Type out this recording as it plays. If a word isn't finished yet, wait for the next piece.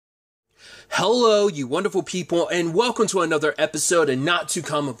Hello, you wonderful people, and welcome to another episode of Not Too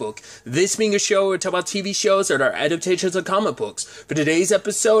Comic Book. This being a show where we talk about TV shows that are adaptations of comic books. For today's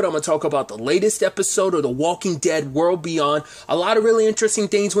episode, I'm going to talk about the latest episode of The Walking Dead World Beyond. A lot of really interesting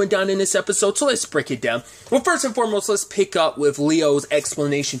things went down in this episode, so let's break it down. Well, first and foremost, let's pick up with Leo's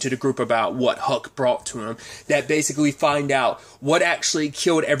explanation to the group about what Huck brought to him. That basically find out what actually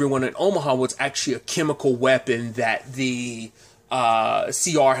killed everyone in Omaha was actually a chemical weapon that the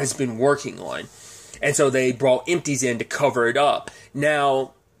CR has been working on. And so they brought empties in to cover it up.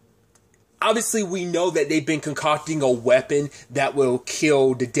 Now, obviously we know that they've been concocting a weapon that will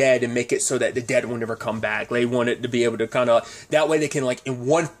kill the dead and make it so that the dead will never come back. They want it to be able to kind of, that way they can like in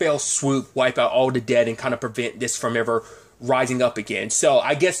one fell swoop wipe out all the dead and kind of prevent this from ever rising up again. So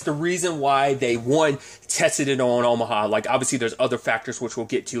I guess the reason why they tested it on Omaha, like obviously there's other factors which we'll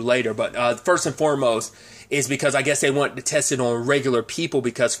get to later, but first and foremost is because I guess they wanted to test it on regular people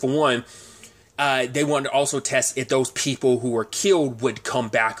because for one, they wanted to also test if those people who were killed would come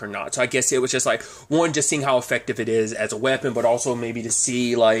back or not. So I guess it was just like, one, just seeing how effective it is as a weapon, but also maybe to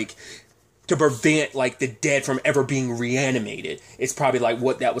see like, to prevent like the dead from ever being reanimated. It's probably like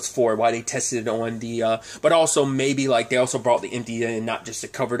what that was for, why they tested it on the, but also maybe like they also brought the empty in not just to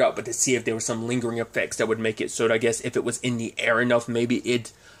cover it up, but to see if there were some lingering effects that would make it so that I guess if it was in the air enough, maybe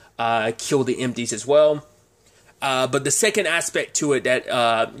it kill the empties as well. But the second aspect to it that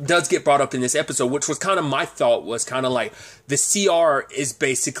does get brought up in this episode, which was kind of my thought, was kind of like the CR is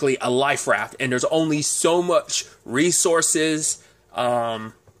basically a life raft, and there's only so much resources,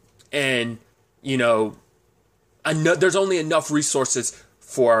 and you know, there's only enough resources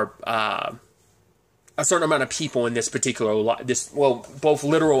for a certain amount of people in this particular both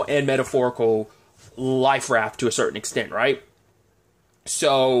literal and metaphorical life raft to a certain extent, right?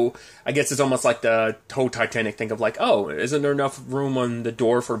 So, I guess it's almost like the whole Titanic thing of like, oh, isn't there enough room on the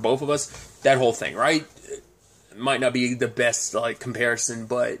door for both of us? That whole thing, right? It might not be the best, like, comparison,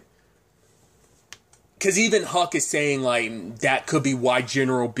 but because even Huck is saying, like, that could be why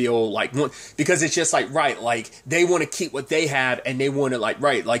General Bill, like, because it's just like, right, like, they want to keep what they have, and they want to, like,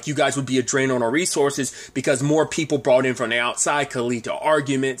 right, like, you guys would be a drain on our resources, because more people brought in from the outside could lead to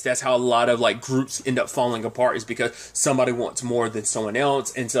arguments. That's how a lot of, like, groups end up falling apart, is because somebody wants more than someone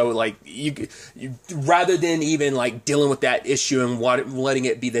else, and so, like, you rather than even, like, dealing with that issue and letting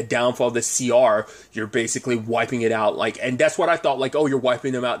it be the downfall of the CR, you're basically wiping it out, like, and that's what I thought, like, oh, you're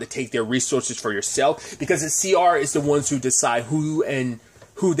wiping them out to take their resources for yourself, because the CR is the ones who decide who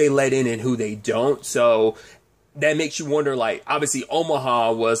they let in and who they don't. So that makes you wonder, like, obviously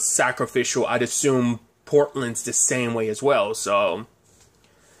Omaha was sacrificial. I'd assume Portland's the same way as well. So,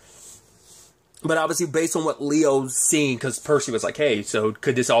 but obviously based on what Leo's seeing, because Percy was like, hey, so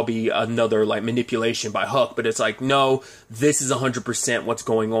could this all be another, like, manipulation by Huck? But it's like, no, this is 100% what's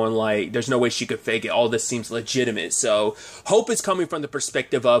going on. Like, there's no way she could fake it. All this seems legitimate. So Hope is coming from the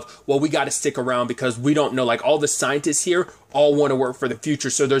perspective of, well, we got to stick around because we don't know, like, all the scientists here all want to work for the future.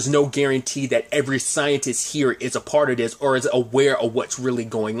 So there's no guarantee that every scientist here is a part of this or is aware of what's really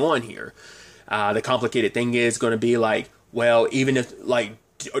going on here. The complicated thing is going to be like, well, even if, like,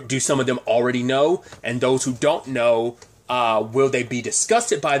 do some of them already know? And those who don't know, will they be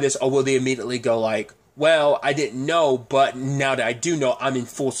disgusted by this, or will they immediately go like, well, I didn't know, but now that I do know, I'm in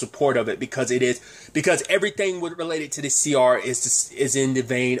full support of it because everything related to the CR is in the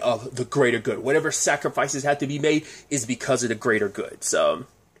vein of the greater good. Whatever sacrifices have to be made is because of the greater good. So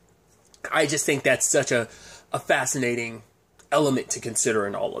I just think that's such a fascinating element to consider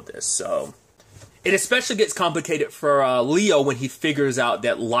in all of this. So it especially gets complicated for Leo when he figures out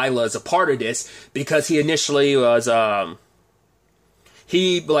that Lila is a part of this, because he initially was,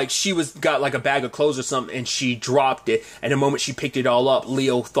 she got like a bag of clothes or something and she dropped it, and the moment she picked it all up,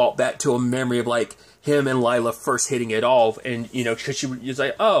 Leo thought back to a memory of like him and Lila first hitting it off, and you know, because she was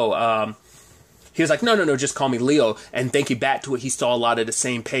like, oh, he was like, no, just call me Leo. And thinking back to it, he saw a lot of the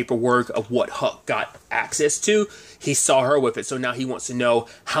same paperwork of what Huck got access to. He saw her with it. So now he wants to know,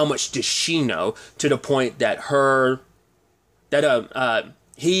 how much does she know? To the point that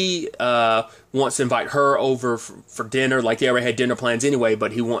he wants to invite her over for dinner. Like, they already had dinner plans anyway,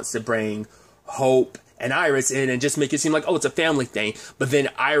 but he wants to bring Hope and Iris in and just make it seem like, oh, it's a family thing. But then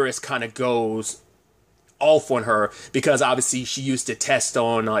Iris kind of goes off on her, because obviously she used to test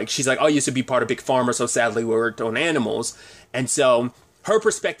on, like, she's like, oh, I used to be part of Big Pharma, so sadly we worked on animals. And so her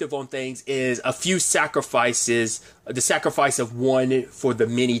perspective on things is a few sacrifices, the sacrifice of one for the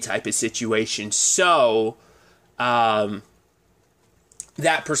many type of situation. So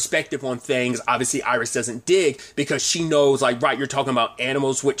that perspective on things, obviously Iris doesn't dig, because she knows, like, right, you're talking about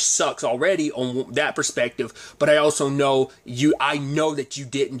animals, which sucks already on that perspective, but I also know I know that you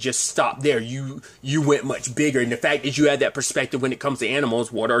didn't just stop there. You went much bigger, and the fact that you had that perspective when it comes to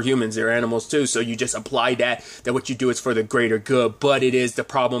animals, what are humans? They're animals too, so you just apply that what you do is for the greater good. But it is the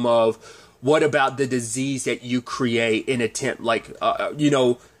problem of, what about the disease that you create in attempt, like,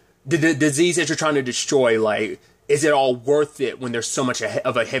 the disease that you're trying to destroy, like, is it all worth it when there's so much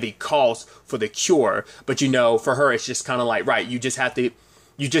of a heavy cost for the cure? But, for her, it's just kind of like, right, you just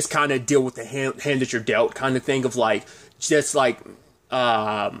kind of deal with the hand that you're dealt kind of thing of, like, just like,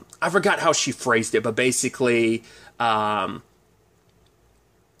 I forgot how she phrased it, but basically, that's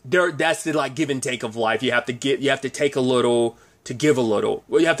the, like, give and take of life. You have to take a little to give a little.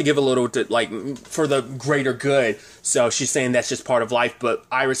 Well, you have to give a little to, like, for the greater good. So she's saying that's just part of life. But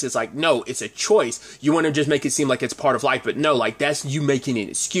Iris is like, no, it's a choice. You want to just make it seem like it's part of life. But no, like, that's you making an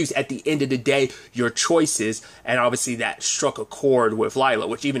excuse. At the end of the day, your choices. And obviously that struck a chord with Lila,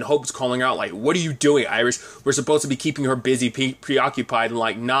 which even Hope's calling her out, like, what are you doing, Iris? We're supposed to be keeping her busy, preoccupied, and,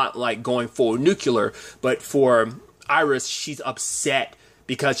 like, not, like, going full nuclear. But for Iris, she's upset,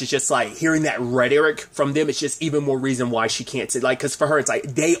 because it's just like hearing that rhetoric from them, it's just even more reason why she can't say, like, because for her, it's like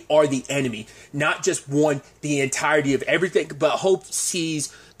they are the enemy, not just the entirety of everything. But Hope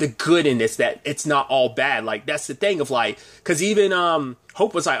sees the good in this, that it's not all bad. Like, that's the thing of, like, because even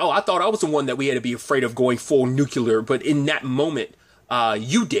Hope was like, oh, I thought I was the one that we had to be afraid of going full nuclear. But in that moment,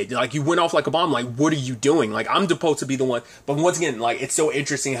 you did. Like, you went off like a bomb. Like, what are you doing? Like, I'm supposed to be the one. But once again, like, it's so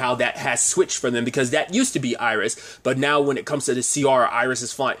interesting how that has switched for them, because that used to be Iris. But now when it comes to the CR, Iris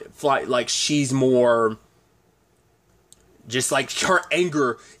is like, she's more just like, her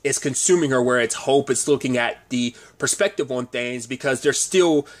anger is consuming her, where it's Hope is looking at the perspective on things, because there's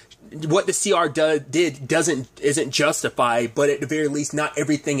still, what the CR isn't justified, but at the very least, not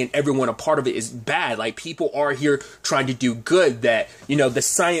everything and everyone a part of it is bad. Like, people are here trying to do good, that, the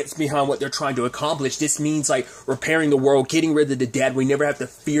science behind what they're trying to accomplish. This means, like, repairing the world, getting rid of the dead. We never have to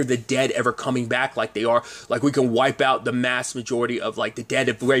fear the dead ever coming back like they are. Like, we can wipe out the mass majority of, like, the dead.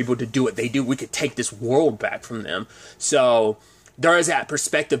 If we're able to do what they do, we could take this world back from them. So there is that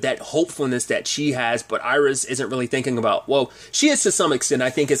perspective, that hopefulness that she has, but Iris isn't really thinking about, well, she is to some extent. I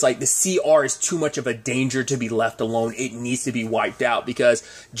think it's like the CR is too much of a danger to be left alone. It needs to be wiped out, because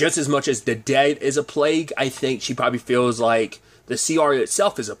just as much as the dead is a plague, I think she probably feels like the CR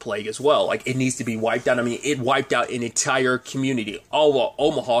itself is a plague as well. Like, it needs to be wiped out. I mean, it wiped out an entire community, all of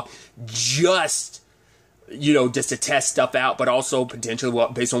Omaha, just to test stuff out, but also potentially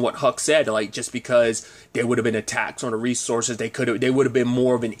based on what Huck said, like, just because there would have been attacks on the resources, they would have been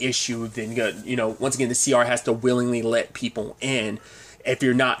more of an issue than, once again, the CR has to willingly let people in. If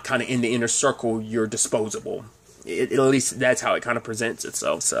you're not kind of in the inner circle, you're disposable. At least that's how it kind of presents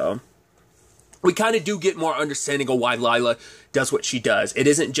itself. So we kind of do get more understanding of why Lila does what she does. It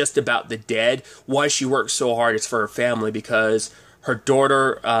isn't just about the dead. Why she works so hard is for her family, because her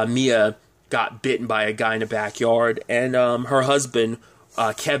daughter, Mia, got bitten by a guy in the backyard, and her husband,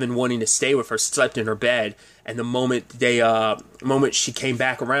 Kevin, wanting to stay with her, slept in her bed. And the moment she came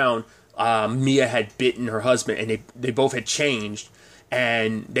back around, Mia had bitten her husband, and they both had changed,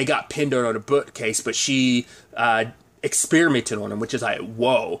 and they got pinned on a bookcase. But she experimented on him, which is like,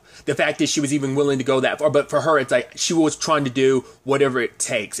 whoa. The fact that she was even willing to go that far. But for her, it's like she was trying to do whatever it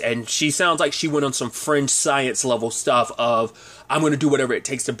takes. And she sounds like she went on some fringe science level stuff of, I'm going to do whatever it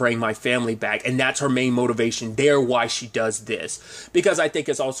takes to bring my family back. And that's her main motivation there, why she does this. Because I think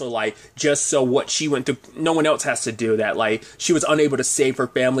it's also like, just so what she went through, no one else has to do that. Like, she was unable to save her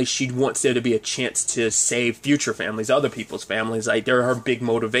family. She wants there to be a chance to save future families, other people's families. Like, they're her big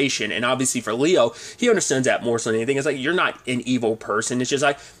motivation. And obviously for Leo, he understands that more so than anything. It's like, you're not an evil person. It's just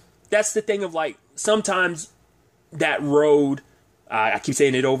like, that's the thing of, like, sometimes that road, I keep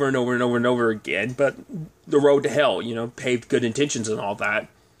saying it over and over and over and over again, but the road to hell, paved good intentions and all that.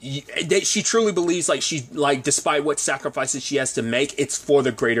 She truly believes, like, despite what sacrifices she has to make, it's for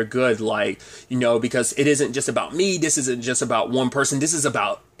the greater good, because it isn't just about me. This isn't just about one person. This is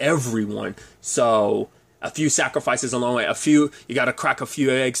about everyone. So a few sacrifices along the way, you got to crack a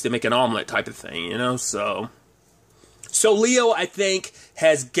few eggs to make an omelet type of thing, So Leo, I think,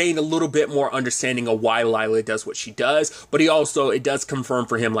 has gained a little bit more understanding of why Lila does what she does, but it does confirm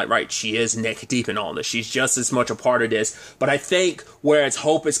for him, like, right, she is neck deep in all this. She's just as much a part of this. But I think, whereas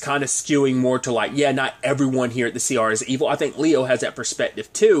Hope is kind of skewing more to, like, yeah, not everyone here at the CR is evil, I think Leo has that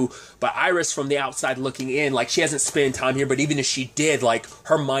perspective too. But Iris, from the outside looking in, like, she hasn't spent time here, but even if she did, like,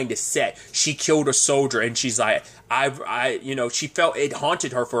 her mind is set. She killed a soldier, and she's like, she felt it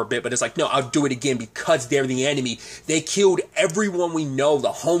haunted her for a bit, but it's like, no, I'll do it again because they're the enemy. They killed everyone we know.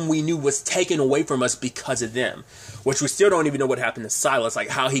 The home we knew was taken away from us because of them, which we still don't even know what happened to Silas, like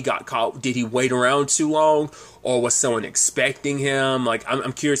how he got caught. Did he wait around too long, or was someone expecting him? Like,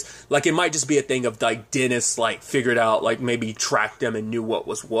 I'm curious. Like, it might just be a thing of like Dennis like figured out, like maybe tracked them and knew what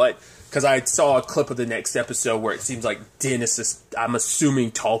was what. Because I saw a clip of the next episode where it seems like Dennis is, I'm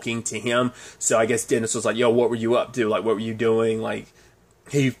assuming, talking to him. So I guess Dennis was like, yo, what were you up to? Like, what were you doing? Like,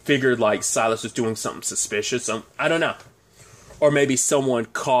 he figured like Silas was doing something suspicious. I don't know. Or maybe someone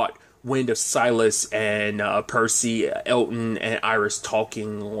caught wind of Silas and Percy, Elton, and Iris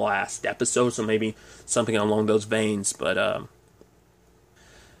talking last episode. So maybe something along those veins. But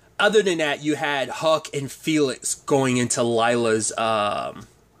other than that, you had Huck and Felix going into Lila's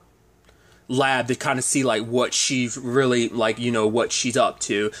lab to kind of see like what she's really like, what she's up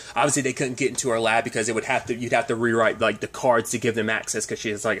to. Obviously they couldn't get into her lab because you'd have to rewrite like the cards to give them access because she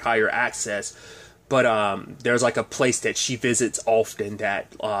has like higher access. But there's like a place that she visits often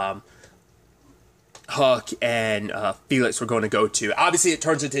that Huck and Felix were going to go to. Obviously it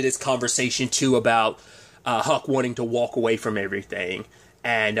turns into this conversation too about Huck wanting to walk away from everything.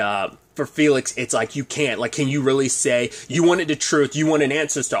 And for Felix, it's like, you can't. Like, can you really say you wanted the truth? You wanted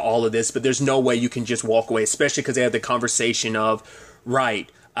answers to all of this, but there's no way you can just walk away, especially because they had the conversation of, right,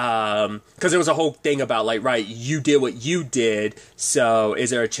 because there was a whole thing about, like, right, you did what you did, so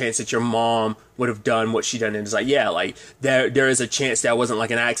is there a chance that your mom would have done what she done? And it's like, yeah, like, there is a chance that wasn't,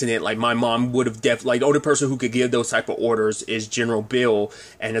 like, an accident. Like, my mom would have like, the only person who could give those type of orders is General Bill,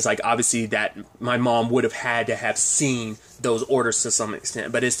 and it's like, obviously, that my mom would have had to have seen those orders to some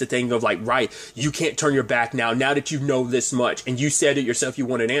extent. But it's the thing of like, right, you can't turn your back now that you know this much, and you said it yourself, you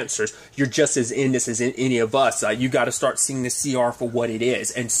wanted answers. You're just as in this as in any of us. You got to start seeing the CR for what it is.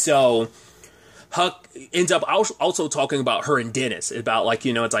 And so Huck ends up also talking about her and Dennis, about like,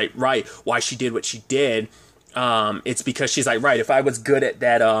 it's like, right, why she did what she did. It's because she's like, right, if I was good at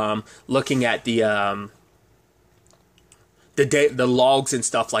that, looking at the logs and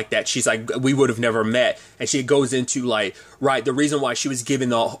stuff like that, she's like, we would have never met. And she goes into like, right, the reason why she was given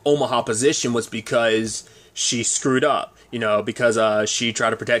the Omaha position was because she screwed up, because she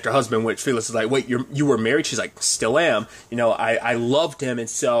tried to protect her husband, which Felix is like, wait, you were married? She's like, still am. I loved him, and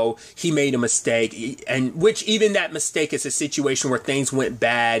so he made a mistake, and which even that mistake is a situation where things went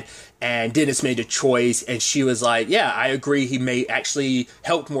bad, and Dennis made a choice, and she was like, yeah, I agree, he may actually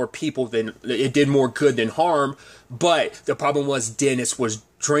helped more people than, it did more good than harm, but the problem was Dennis was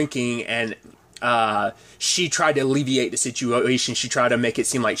drinking, and she tried to alleviate the situation. She tried to make it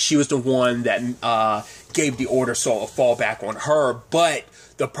seem like she was the one that gave the order, so it'll fall back on her. But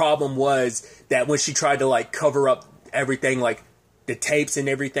the problem was that when she tried to like cover up everything, like the tapes and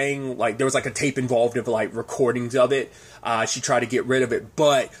everything, like there was like a tape involved of like recordings of it. She tried to get rid of it,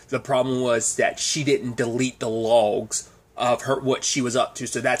 but the problem was that she didn't delete the logs of her, what she was up to,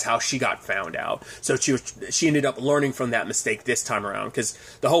 so that's how she got found out. So she ended up learning from that mistake this time around, because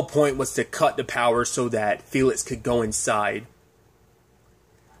the whole point was to cut the power so that Felix could go inside,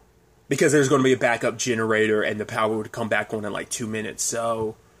 because there's going to be a backup generator and the power would come back on in like 2 minutes.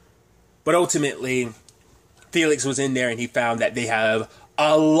 So, but ultimately Felix was in there and he found that they have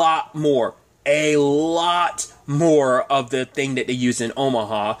a lot more of the thing that they use in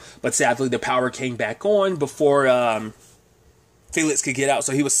Omaha, but sadly the power came back on before Felix could get out,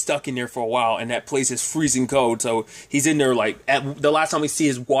 so he was stuck in there for a while, and that place is freezing cold, so he's in there, like, at the last time we see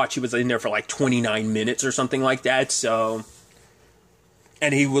his watch, he was in there for, like, 29 minutes or something like that, so,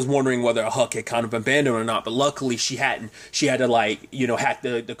 and he was wondering whether Huck had kind of abandoned or not, but luckily she hadn't. She had to, like, hack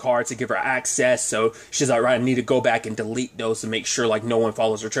the cards to give her access, so she's like, right, I need to go back and delete those to make sure, like, no one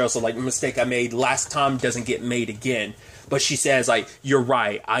follows her trail, so, like, the mistake I made last time doesn't get made again. But she says, like, you're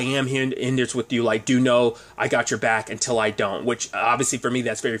right, I am here in this with you, like, do know I got your back until I don't, which, obviously, for me,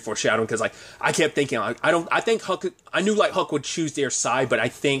 that's very foreshadowing, because, like, I kept thinking, like, I knew, like, Huck would choose their side, but I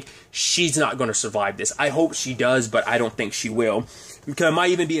think she's not going to survive this. I hope she does, but I don't think she will. Because it might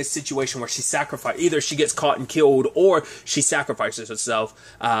even be a situation where she either she gets caught and killed, or she sacrifices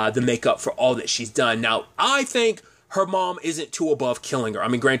herself to make up for all that she's done. Now, I think her mom isn't too above killing her. I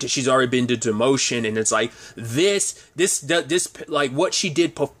mean, granted, she's already been to demotion, and it's like, this, like, what she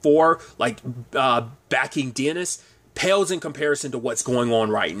did before, like, backing Dennis, pales in comparison to what's going on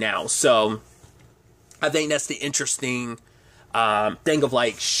right now. So, I think that's the interesting thing of,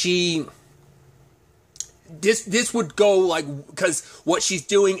 like, this would go like, because what she's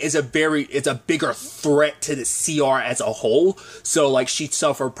doing is it's a bigger threat to the CR as a whole. So like she'd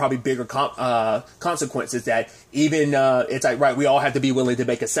suffer probably bigger consequences that even, it's like, right, we all have to be willing to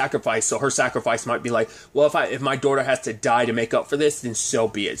make a sacrifice. So her sacrifice might be like, well, if my daughter has to die to make up for this, then so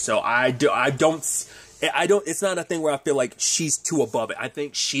be it. So I don't, it's not a thing where I feel like she's too above it. I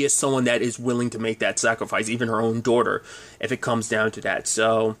think she is someone that is willing to make that sacrifice, even her own daughter, if it comes down to that.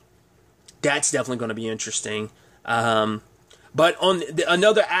 So that's definitely going to be interesting. But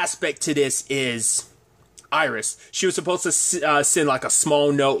another aspect to this is Iris. She was supposed to send like a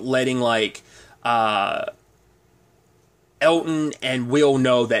small note letting like Elton and Will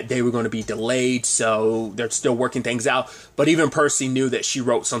know that they were going to be delayed, so they're still working things out. But even Percy knew that she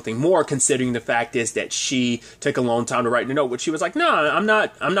wrote something more, considering the fact is that she took a long time to write the note, which she was like, no, I'm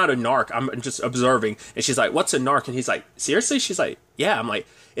not a narc, I'm just observing. And she's like, what's a narc? And he's like, seriously? She's like, yeah. I'm like,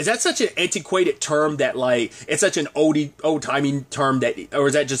 is that such an antiquated term that like, it's such an old-timey term that, or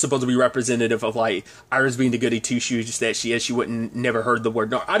is that just supposed to be representative of like Iris being the goody two-shoes that she is? She wouldn't never heard the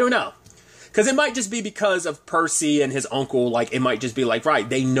word narc. I don't know. Because it might just be because of Percy and his uncle, like, it might just be like, right,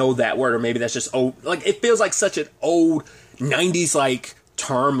 they know that word, or maybe that's just old, like, it feels like such an old 90s, like,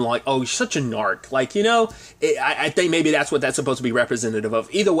 term, like, oh, such a narc, like, you know, I think maybe that's what that's supposed to be representative of.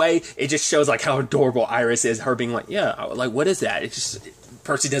 Either way, it just shows, like, how adorable Iris is, her being like, yeah, like, what is that? It's just,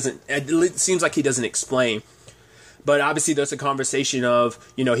 Percy doesn't, it seems like he doesn't explain. But obviously there's a conversation of,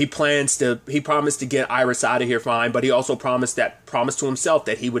 you know, he promised to get Iris out of here fine, but he also promised to himself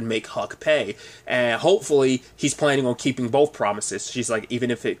that he would make Huck pay. And hopefully he's planning on keeping both promises. She's like,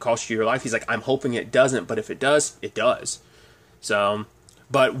 even if it costs you your life, he's like, I'm hoping it doesn't, but if it does, it does. So,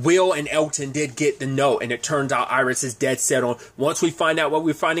 but Will and Elton did get the note, and it turns out Iris is dead set on, once we find out what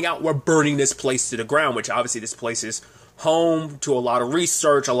we're finding out, we're burning this place to the ground, which obviously this place is home to a lot of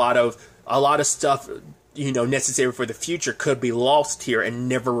research, a lot of stuff, you know, necessary for the future could be lost here and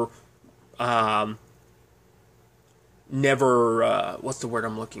never, what's the word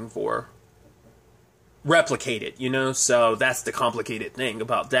I'm looking for? Replicated, you know? So that's the complicated thing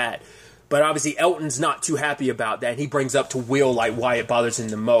about that. But obviously Elton's not too happy about that. He brings up to Will, like, why it bothers him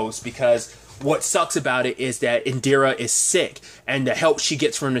the most, because what sucks about it is that Indira is sick, and the help she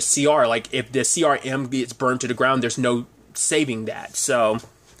gets from the CR, like, if the CRM gets burned to the ground, there's no saving that. So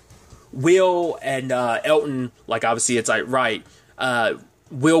Will and Elton, like, obviously it's like, right,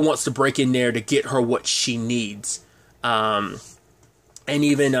 Will wants to break in there to get her what she needs. And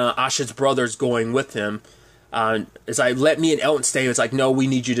even Asha's brother's going with him. It's like, let me and Elton stay. It's like, no, we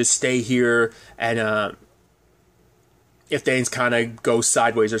need you to stay here. And if things kind of go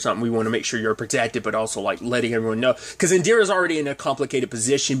sideways or something, we want to make sure you're protected, but also, like, letting everyone know. Because Indira's already in a complicated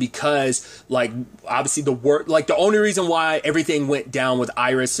position because, like, obviously the only reason why everything went down with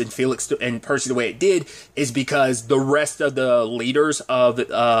Iris and Felix and Percy the way it did is because the rest of the leaders of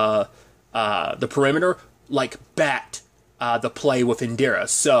the perimeter, like, backed the play with Indira.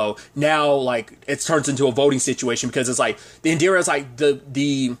 So now, like, it turns into a voting situation because it's like, the Indira is like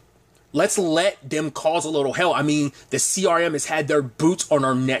the let's let them cause a little hell. I mean, the CRM has had their boots on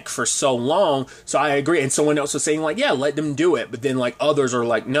our neck for so long. So I agree. And someone else was saying, like, yeah, let them do it. But then, like, others are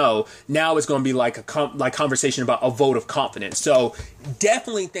like, no. Now it's going to be like a conversation about a vote of confidence. So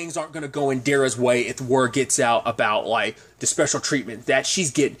definitely things aren't going to go Indira's way if word gets out about, like, the special treatment that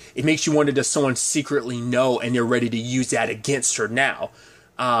she's getting. It makes you wonder, does someone secretly know and they're ready to use that against her now?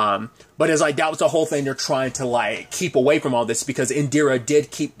 But it's like, that was the whole thing. They're trying to, like, keep away from all this because Indira did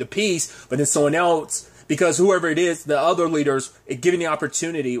keep the peace, but then someone else, because whoever it is, the other leaders, given the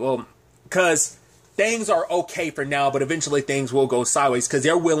opportunity, well, because things are okay for now, but eventually things will go sideways because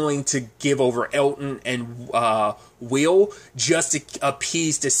they're willing to give over Elton and Will just to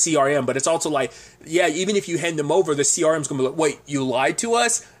appease the CRM. But it's also like, yeah, even if you hand them over, the CRM's gonna be like, wait, you lied to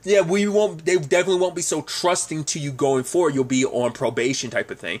us? Yeah, they definitely won't be so trusting to you going forward. You'll be on probation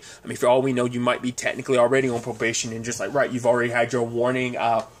type of thing. I mean, for all we know, you might be technically already on probation and just like, right, you've already had your warning.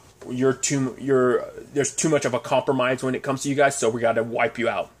 There's too much of a compromise when it comes to you guys, so we got to wipe you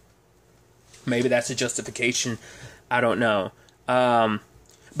out. Maybe that's a justification. I don't know.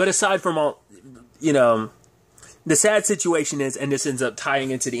 But aside from all, you know, the sad situation is, and this ends up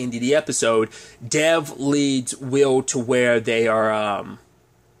tying into the end of the episode, Dev leads Will to where they are,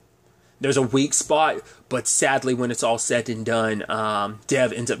 there's a weak spot, but sadly when it's all said and done,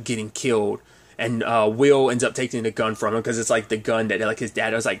 Dev ends up getting killed. And Will ends up taking the gun from him because it's like the gun that, like, his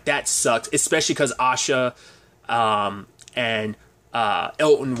dad was like, that sucks. Especially because Asha and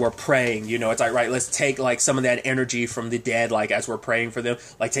Elton were praying, you know, it's like, right, let's take, like, some of that energy from the dead, like, as we're praying for them,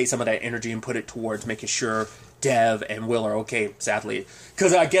 like, take some of that energy and put it towards making sure Dev and Will are okay, sadly.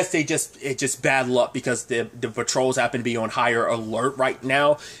 Because I guess it's just bad luck because the patrols happen to be on higher alert right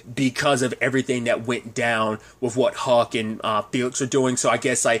now because of everything that went down with what Huck and Felix are doing. So I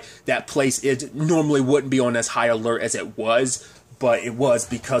guess like that place normally wouldn't be on as high alert as it was, but it was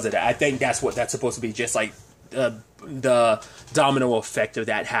because of that. I think that's what that's supposed to be, just like the domino effect of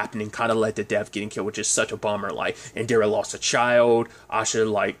that happening kind of led to Dev getting killed, which is such a bummer. Like, Indira lost a child, Asha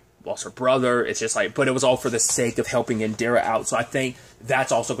like lost her brother. It's just like, but it was all for the sake of helping Indira out. So I think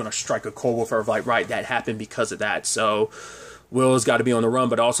that's also going to strike a chord with her of like, right, that happened because of that. So Will's got to be on the run,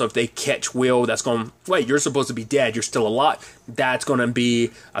 but also if they catch Will, that's going, wait, you're supposed to be dead, you're still alive. That's going to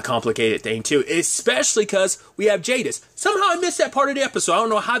be a complicated thing too, especially because we have Jadis. Somehow I missed that part of the episode. I don't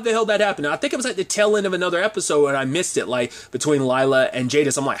know how the hell that happened. I think it was like the tail end of another episode and I missed it, like between Lila and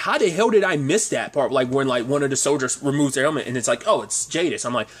Jadis. I'm like, how the hell did I miss that part? Like when like one of the soldiers removes their helmet and it's like, oh, it's Jadis.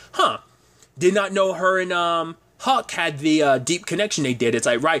 I'm like, huh, did not know her and Huck had the deep connection they did. It's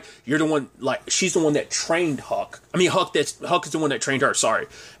like, right, you're the one, like, she's the one that trained Huck. I mean, Huck is the one that trained her, sorry.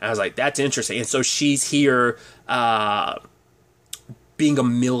 And I was like, that's interesting. And so she's here being a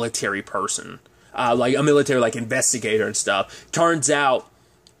military person, like a military, like, investigator and stuff. Turns out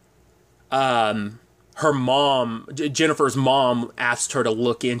her mom, Jennifer's mom, asked her to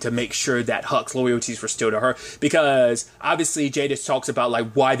look in to make sure that Huck's loyalties were still to her, because obviously Jadis talks about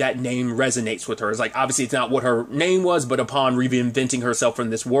like why that name resonates with her. It's like, obviously it's not what her name was, but upon reinventing herself from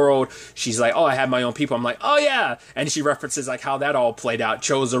this world, she's like, oh, I have my own people. I'm like, oh yeah, and she references like how that all played out,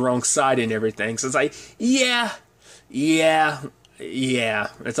 chose the wrong side and everything. So it's like, yeah,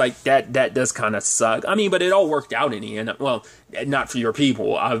 it's like that does kind of suck. I mean, but it all worked out in the end. Well, not for your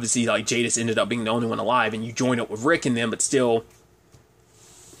people. Obviously, like, Jadis ended up being the only one alive, and you join up with Rick and them, but still.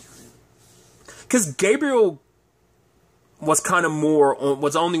 Because Gabriel was kind of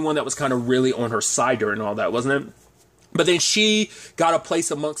was the only one that was kind of really on her side during all that, wasn't it? But then she got a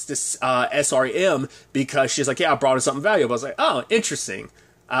place amongst this SRM because she's like, yeah, I brought her something valuable. I was like, oh, interesting.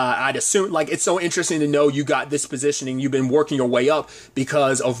 I'd assume, like, it's so interesting to know you got this positioning, you've been working your way up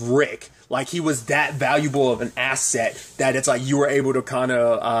because of Rick. Like, he was that valuable of an asset that it's like you were able to kind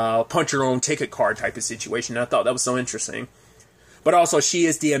of punch your own ticket card type of situation. And I thought that was so interesting. But also, she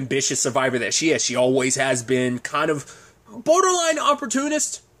is the ambitious survivor that she is. She always has been kind of borderline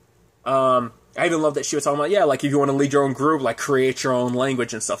opportunist. I even love that she was talking about, yeah, like, if you want to lead your own group, like, create your own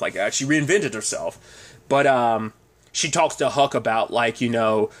language and stuff like that. She reinvented herself. But, she talks to Huck about, like, you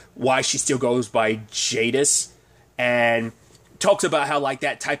know, why she still goes by Jadis, and talks about how, like,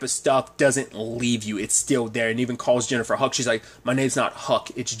 that type of stuff doesn't leave you. It's still there, and even calls Jennifer Huck. She's like, my name's not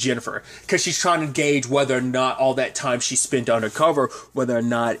Huck, it's Jennifer. Because she's trying to gauge whether or not all that time she spent undercover, whether or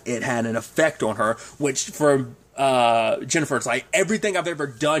not it had an effect on her, which for Jennifer, it's like, everything I've ever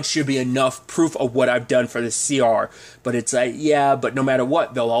done should be enough proof of what I've done for the CR. But it's like, yeah, but no matter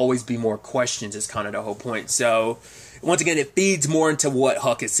what, there'll always be more questions is kind of the whole point. So once again, it feeds more into what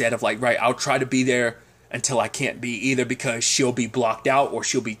Huck has said of like, right, I'll try to be there until I can't be, either because she'll be blocked out or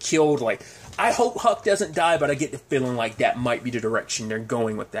she'll be killed. Like, I hope Huck doesn't die, but I get the feeling like that might be the direction they're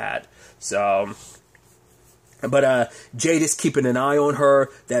going with that. So, but Jadis keeping an eye on her.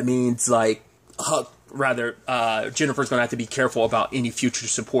 That means like Huck, rather, Jennifer's gonna have to be careful about any future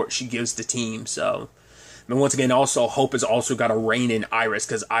support she gives the team. So, and once again, also Hope has also got to rein in Iris,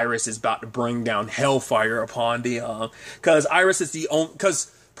 because Iris is about to bring down hellfire upon the because Iris is the only,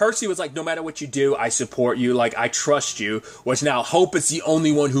 because Percy was like, no matter what you do, I support you, like, I trust you, which now Hope is the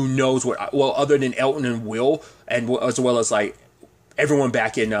only one who knows what, well, other than Elton and Will, and as well as, like, everyone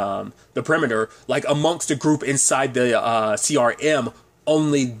back in the perimeter, like, amongst the group inside the CRM,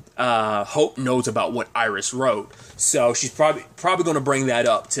 only Hope knows about what Iris wrote. So she's probably going to bring that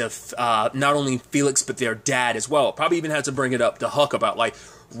up to not only Felix, but their dad as well. Probably even has to bring it up to Huck about, like,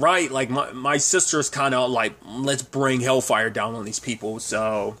 right, like, my sister's kind of like, let's bring hellfire down on these people.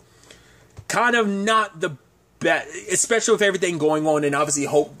 So kind of not the best, especially with everything going on. And obviously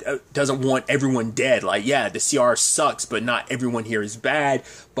Hope doesn't want everyone dead. Like, yeah, the CR sucks, but not everyone here is bad.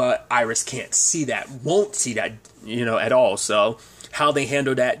 But Iris can't see that, won't see that, you know, at all. So how they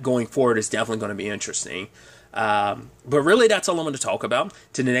handle that going forward is definitely going to be interesting. But really, that's all I'm going to talk about.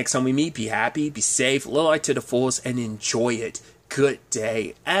 Till the next time we meet, be happy, be safe, live life to the fullest, and enjoy it. Good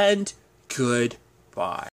day and goodbye.